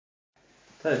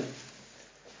So,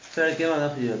 Perek Gimel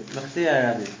Nachiyot, Machti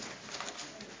Rabbi.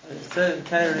 Certain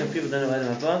category of people don't know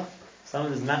Adam Haba.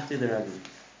 Someone is Machti the Rabbi.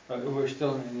 We're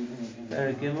still in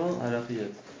Perek Gimel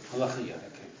Halachiyot. Halachiyot,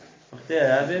 okay. Machti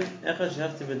Rabbi, Echad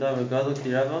Shechti B'Davar Gadol Ki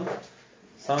Rabban.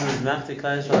 Someone is Machti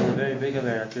Klal Yisrael in a very big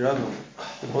affair, Ki Rabban.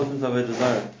 Who brought him to Avodah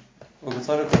Zarah. Or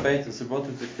B'Tzarek Beitus, who brought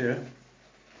him to Kfirah.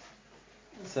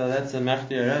 So that's a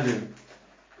Machti Rabbi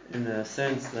in the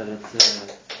sense that it's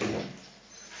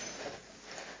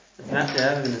Machti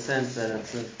Rabbi in the sense that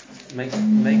it makes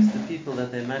the people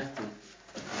that they Machti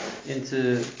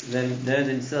into them, they're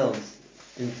themselves,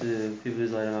 into people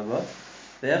who's like Haba.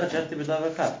 They have a Shechti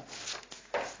B'Davar Kal.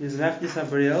 He's Machti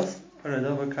somebody else, or a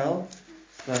Davar Kal,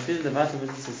 so I feel the bottom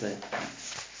is to say.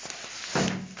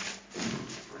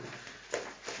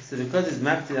 So because he's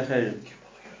Machti Acherim,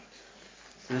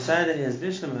 so the Shaila is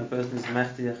Bishlam, a person who's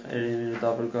Machti Acherim in a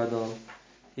Davar Gadol,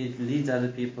 he leads other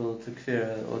people to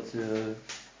Kfirah or to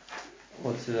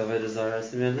Avodah Zarah,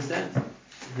 so we understand.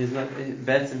 He's not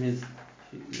better.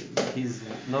 He's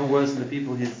no worse than the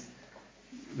people he's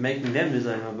making them lose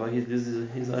Adam Haba. He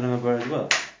loses his Adam Haba as well.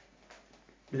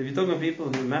 But if you talk about people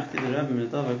who Machti the Rabbi in a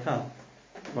Davar Kal,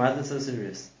 why is it so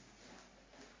serious?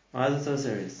 Why is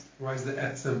the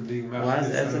Etzem being Machti? Why is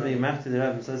the Etzem being Machti the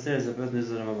Rabbi so serious? The person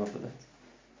loses Adam Haba for that.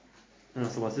 And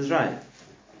also, what's his right?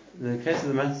 The case of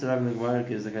the Machti the Rabbi in the Gemara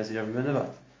gives the case of Yavam ben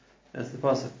Nevat. That's the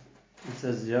pasuk. It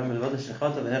says Yavam ben Nevat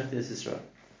shechata v'hechti es Yisrael.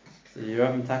 So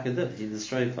Yavam Taka did. He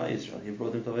destroyed Klal Yisrael. He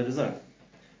brought them to Avodah Zarah.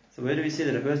 So where do we see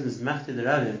that a person is Machti the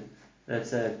Rabbi? Let's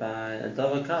say by a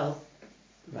Davar Kal.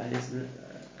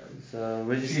 So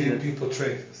where do you see that? People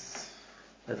treifus.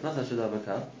 That's not such a Davar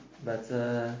Kal. But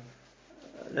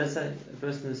let's say a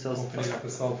person who sells opening up a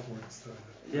cell phone and stuff.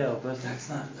 Yeah, a person. That's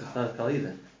not It's not Kal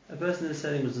either. A person who's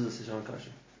selling mezuzah sishon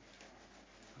kosher.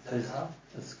 That's Kal?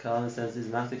 It's Kal in the sense he's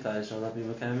Machti Klal Yisrael, not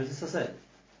being Mekayim mezuzah say.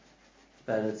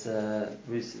 But it's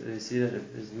we see that if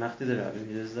he's Machti the Rabbi,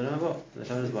 he does the Rambam. The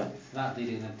Shon is why. It's not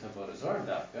leading them to Avodah Zarah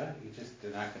Dafka.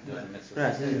 They're not going to do it in the mitzvah.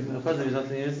 Right, because if he's not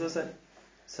doing mitzvah say.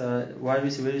 So why do we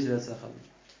see? Where do we see that's a challenge?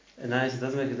 And now it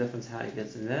doesn't make a difference how he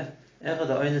gets in there. Echad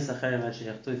ha'oines acherim ad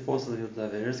sheyachtu forcefully to the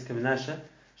averis k'menashe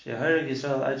sheyahareg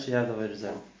Yisrael ad sheyav Avodah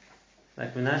Zarah.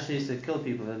 Like Menashe used to kill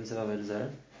people for himself Avodah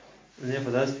Zarah, and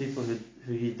therefore those people who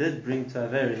he did bring to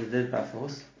Avera, he did by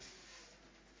force.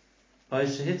 Or he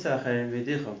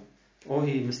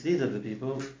misled the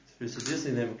people through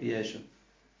seducing them with Yeshu.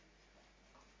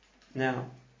 Now,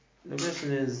 the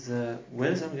question is, where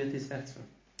does someone get these facts from?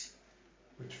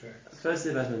 Which facts?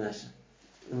 Firstly about Menashe.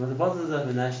 What the bottom of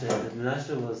Menashe is that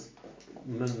Menashe was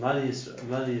Mali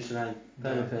Yisrael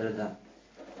Peradam.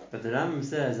 But the Rambam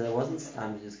says that it wasn't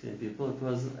Stam just killing people, it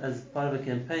was as part of a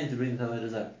campaign to bring them to Avodah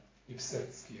Zarah.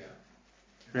 Yipsetsky, yeah.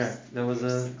 Right. There was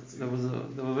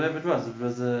whatever it was. It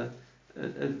was a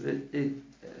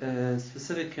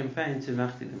specific campaign to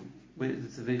Machti them.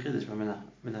 It's a big chiddush from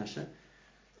Menashe.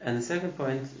 And the second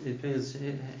point is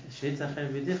Sheit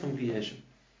Acher V'Dichum Ki Yeshu.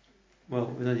 Well,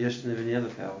 we know Yeshu never any other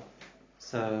power.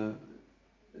 So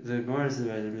the Gemara says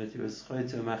about him that he was Choy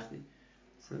to Machti.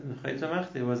 So the Choy to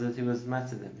Machti was that he was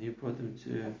matzah them. He brought them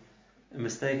to a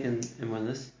mistaken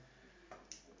imunus,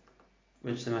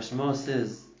 which the Mashma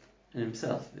says in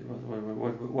himself.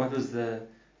 What was the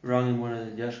wrong in one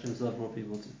that Yashka himself brought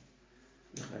people to?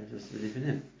 Just believe in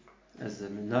him. As a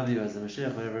Navi or as a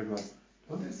Mashiach, whatever it was.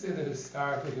 Don't they say that it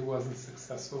started, he wasn't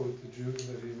successful with the Jews,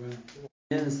 that he went...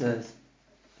 Again it says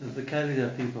that the category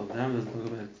of people, the Ram doesn't talk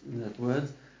about in that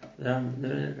words, the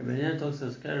Ram talks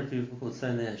about a category of people called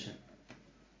Sonei Hashem.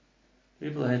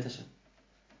 People who hate Hashem.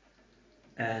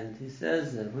 And he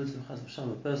says that a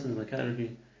person in the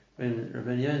category, when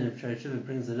Rabbi Yonim Sharichuvah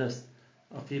brings a list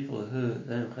of people who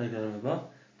they don't have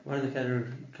one of the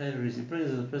categories he brings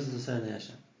is the person who's Sonei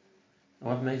Hashem. And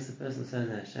what makes the person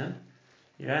Sonei Hashem?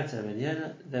 He writes Rabbi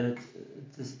Yonim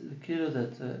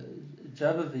that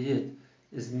job of the Yid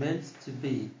is meant to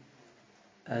be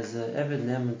as an Eved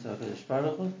Ne'eman to HaKadosh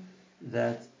Baruch Hu,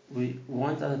 that we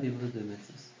want other people to do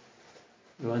mitzvahs.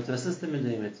 We want to assist them in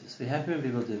doing mitzvahs. We're happy when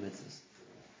people do mitzvahs.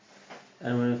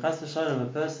 And when Chas v'Shalom, a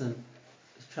person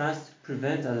tries to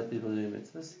prevent other people doing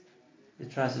mitzvahs, he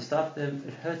tries to stop them,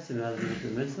 it hurts him when other people do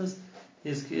mitzvahs,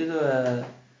 he's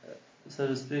so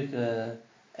to speak,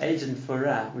 agent for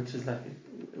Ra, which is like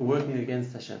working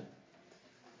against Hashem.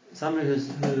 Somebody who is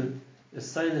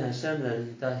Sonei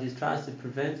Hashem, that he tries to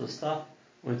prevent or stop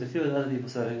or interfere with other people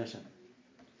serving Hashem.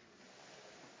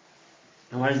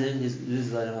 And why does he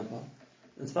lose Adam Haba?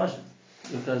 It's partial.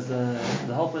 Because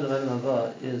the whole point of Adam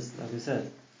Haba is, like we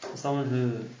said, someone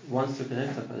who wants to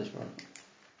connect to HaKadosh Baruch Hu.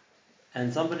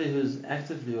 And somebody who's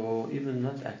actively, or even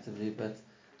not actively, but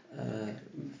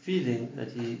feeling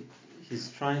that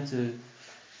he's trying to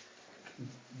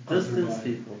distance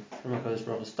people from HaKadosh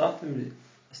Baruch Hu, stop them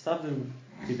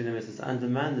keeping the mitzvahs,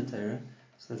 undermine the Torah,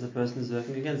 so that the person is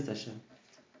working against Hashem.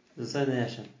 The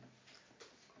Hashem.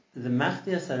 The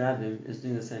Machdiyas Harabim is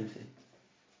doing the same thing.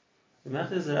 The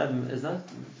Machdiyas Harabim is not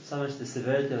so much the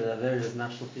severity of the Aver as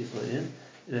mashal people in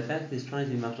the fact that he's trying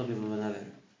to be mashal people with Aver.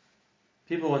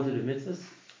 People want to do mitzvahs,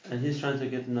 and he's trying to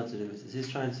get them not to do mitzvahs. He's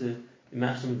trying to be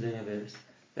mashal doing Averis.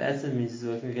 Be'etzem means he's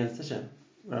working against Hashem.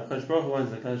 Where HaKadosh Baruch Hu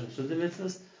wants the HaKadosh should do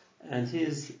mitzvahs, and he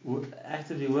is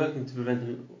actively working to prevent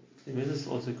him doing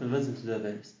mitzvahs or to convince him to do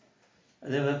Averis.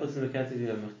 And then that puts him in the category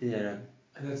of Machdiyas Harabim.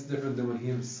 And that's different than when he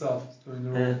himself is doing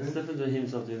the wrong thing? It's different than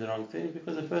himself doing the wrong thing,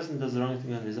 because a person does the wrong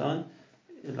thing on his own.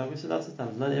 Like we said lots of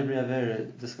times, not every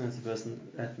Avera discounts a person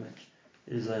that much.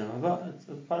 It is like, it's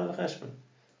a part of a cheshbon.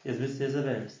 He has mitzvahs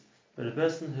Averas. But a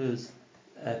person who's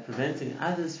preventing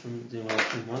others from doing what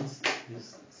he wants,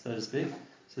 so to speak,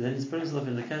 so then he's putting himself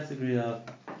in the category of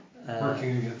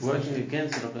working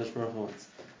against what HaKadosh Baruch Hu wants.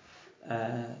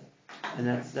 And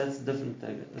that's different.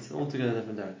 That's an altogether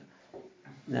different dark.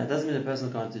 Now, it doesn't mean a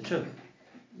person can't do tshuva.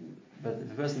 But if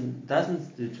a person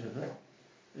doesn't do tshuva,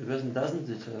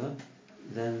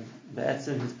 then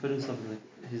Ba'atzim, he's put himself in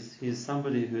he's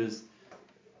somebody who's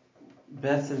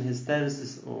Ba'atzim, his status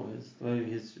is, or the way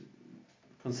he's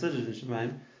considered in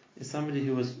Shemaim, is somebody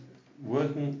who was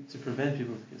working to prevent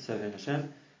people from serving Hashem.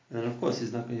 And then, of course, he's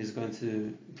going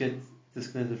to get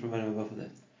disconnected from Hashem above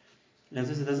that. And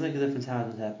so it doesn't make a difference how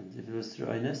it happens. If it was through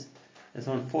Oinus, and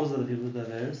someone forces other people to do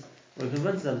Averis, or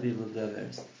convinces other people to do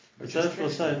Averis, or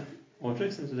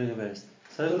tricks them to doing Averis.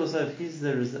 So also, if he's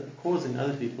causing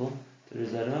other people to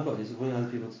reside in Abba, he's causing other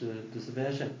people to disobey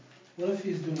Hashem. What if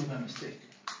he's doing it by mistake?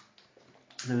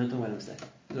 No, we're not talking about a mistake.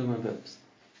 We're talking about purpose.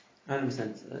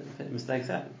 100% mistakes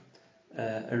happen.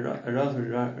 A Rav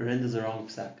who renders a wrong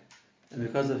psak, and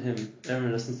because of him,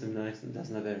 everyone listens to him the next and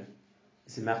doesn't have Averis.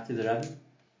 Is he Machti the Rabbi?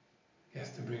 He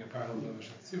has to bring a parallel of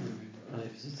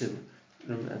Tzibur.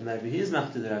 Maybe he is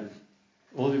Machti the Rabbi.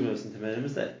 All the people listen to him made a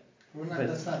mistake.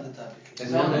 That's not the topic. It's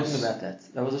We're not honest. talking about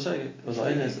that. That was a shayk. It was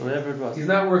honest, or whatever it was. He's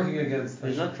not working against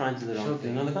He's Hashem. not trying to do the wrong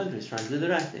thing. On the contrary, he's trying to do the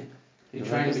right thing. You're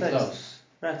People trying make to be mistakes. close.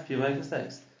 Right, people make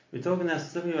mistakes. We're talking now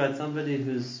specifically about somebody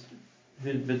who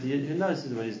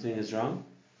notices what he's doing is wrong.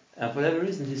 And for whatever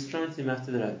reason, he's trying to be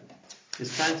after the Rebbe.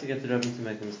 He's trying to get the Rebbe to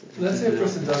make a mistake. Let's say a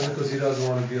person does it because he doesn't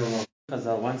want to be alone.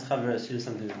 Chazal, once Chavra, she did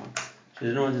something wrong. She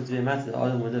didn't want it to be a matter.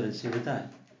 Adam would live and she would die.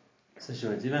 So she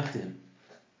went to after him.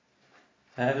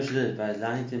 However she did it, by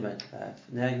lying to him, by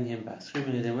nagging him, by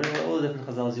screaming at him, whatever, all the different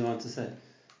Chazals you want to say.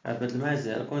 But the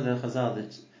Mazir, according to the Chazal,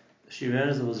 that she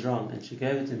realized it was wrong and she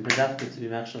gave it to him, to be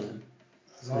machshel him.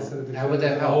 How would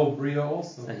that help? Whole Bria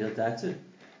also. And he'll die too.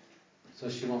 So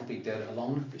she won't be dead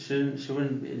alone? She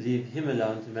wouldn't leave him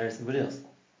alone to marry somebody else.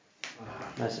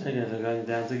 Now, if they're going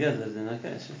down together, then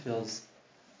okay, she feels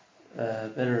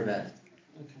better about it.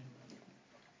 Okay.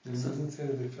 And it doesn't say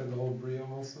that they fed the whole Bria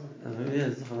also?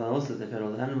 Yes, also they fed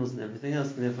all the animals and everything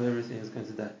else, and therefore everything is going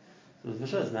to die. So for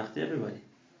sure, it's machti everybody.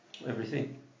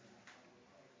 Everything.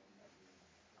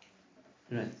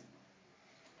 Right.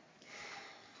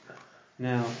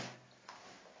 Now,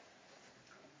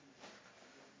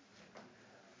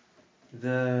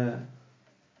 there's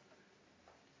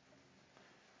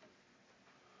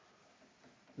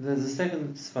a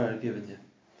second svara given here.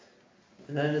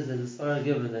 And that is that the svara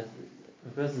given that a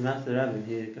person after Rabbi,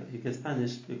 he gets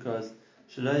punished because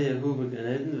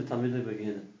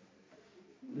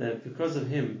that because of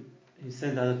him, he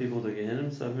sent other people to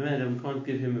Gehenna, so we can't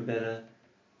give him a better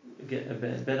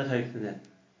chayk than that.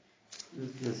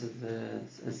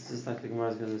 It's just like the Gemara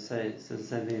is going to say, it says the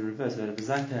same thing in reverse, but a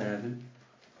Bezakah Rabbi,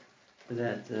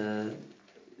 that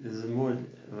there's more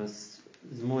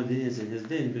lenience in his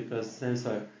din because same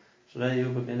story.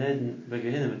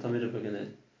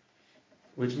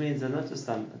 Which means that not just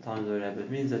a time the Rebbe, it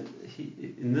means that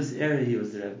in this area he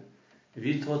was the Rebbe. If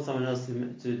you taught someone else to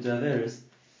do Averis,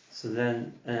 so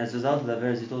then, and as a result of the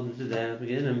Averis you taught them to do the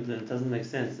beginning, then it doesn't make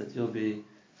sense that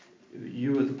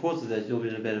you with the cause of that, you'll be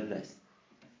in a better place.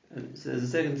 And so there's a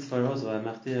second story also why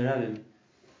Machti Rabim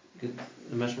get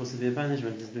a much more severe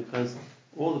punishment is because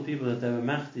all the people that they were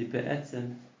Machti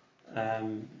Be'etzem,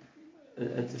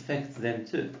 it affects them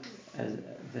too. As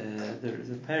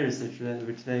the Paris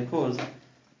which they cause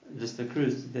just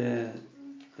accrues to the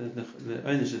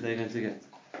ownership they're going to get.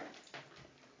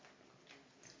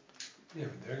 Yeah,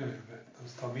 but they're going to get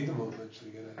those Talmidim will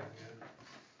eventually get out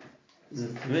of The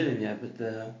Talmidim, yeah, but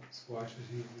so why should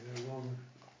he be there longer?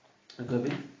 It could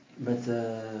be, but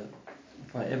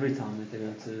for every time that they're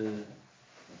going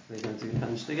to they're going to be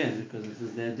punished again because it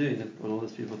is their doing that brought all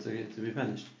these people to be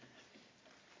punished.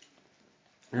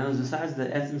 Now, besides the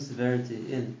etzim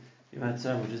severity in Yom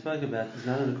HaTzorah, which we spoke about, is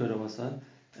another Nakuda also,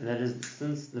 and that is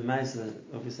since the Maisa,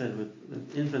 like we said,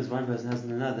 with the influence one person has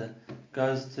on another,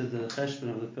 goes to the cheshbon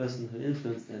of the person who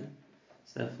influenced them.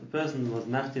 So if a person was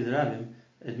machti the rabbim,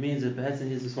 it means that perhaps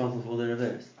he's responsible for their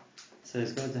affairs. So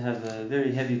he's going to have a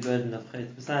very heavy burden of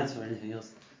chait besides for anything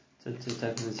else to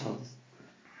take on his shoulders.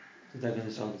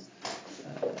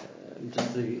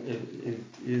 Just to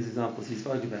use examples he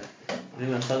spoke about. I think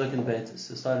about Tzadok and Beitus,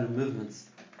 who started movements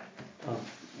of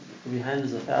could be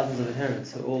hundreds of thousands of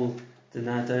adherents who all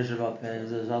denied Torah Shabbat and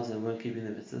as a result they weren't keeping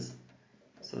the mitzvahs.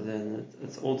 So then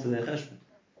it's all to their cheshbon.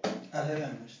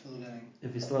 We're still getting.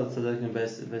 If you start Tzadok and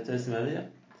Beitus earlier,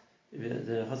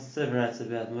 the Chassid Sofer writes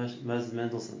about Moses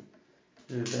Mendelssohn,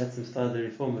 who started the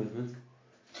Reform movement.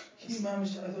 I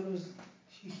thought it was.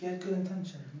 He had good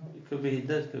intentions, no? It could be he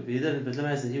did, but let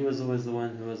me say he was always the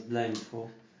one who was blamed for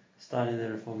starting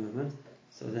the Reform movement.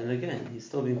 So then again, he's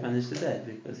still being punished today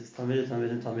because his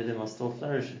Talmidim are still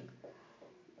flourishing,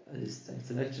 at least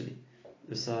intellectually.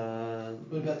 So,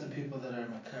 what about the people that are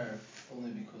makar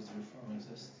only because the reform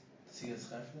exists? Does he get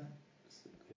schar for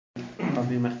that? I'll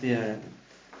be Machtiya.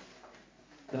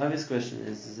 The obvious question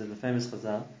is the famous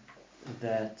Chazal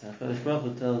that Chodesh Baruch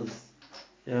Hu tells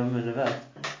Yeravim and Nevat.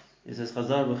 He says,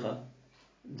 Chazar b'cha,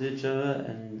 do tshuva,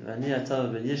 and v'ani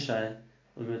atava ben Yishai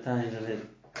u'b'metani nalev.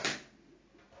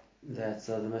 That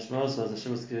the mashmalos was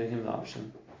Hashem was giving him the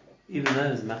option, even though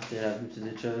it was machti Rabbim to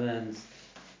do tshuva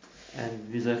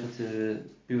and be zeicha to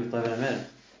be with David HaMelech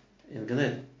in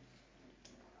Galil.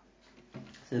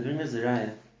 So they bring us the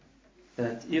raya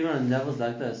that even on levels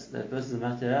like this, that person is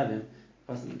machti Rabbim,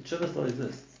 tshuva still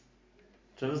exists.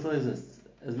 Tshuva still exists.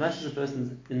 As much as a person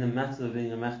is in the matter of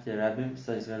being a machti Rabbim,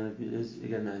 so he's going to be you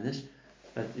get an anish.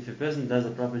 But if a person does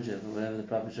a proper job, or whatever the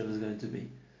proper job is going to be,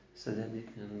 so then you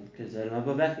can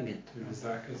go back again.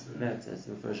 That's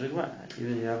the first Gemara.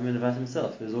 Even Yeravim Nevat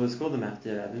himself, who was always called the machti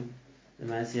Rabbim, the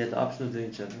man he had the option of doing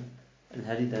tshuva, and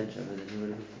had he done tshuva, then he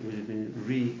would have been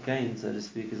regained, so to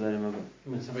speak, as Yeravim.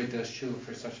 When somebody does tshuva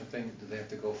for such a thing, do they have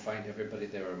to go find everybody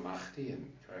they were machti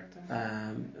and correct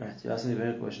them? Right, you're asking a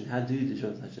very good question. How do you do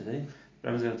tshuva such a thing?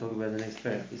 Rambam's going to talk about in the next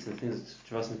paragraph. He says things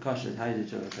Shavas and Kasha is how you do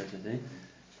tshuva such a thing.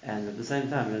 And at the same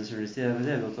time, as we see over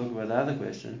there, we'll talk about the other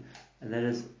question, and that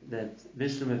is that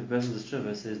Bishlam, if a person does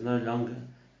tshuva, so he's no longer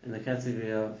in the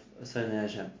category of a Sonei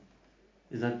Hashem.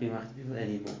 He's not being machti people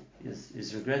anymore.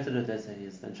 He's regretted it, that's saying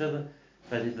he's done tshuva.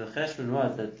 But if the cheshbon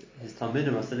was that his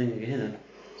Talmidim are sitting in Gehinnom,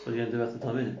 so what are you going to do about the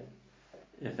Talmidim?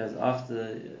 If as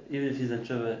after, even if he's done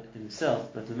tshuva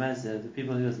himself, but the man said the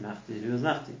people he was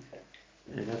machti.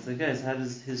 If that's the case, how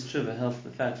does his tshuva help the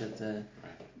fact that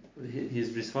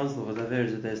he's responsible for the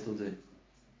affairs that they still do?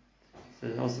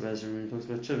 So also, as when he talks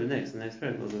about tshuva next, the next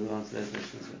paragraph, we'll answer that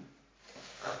question as well.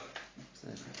 So.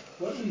 What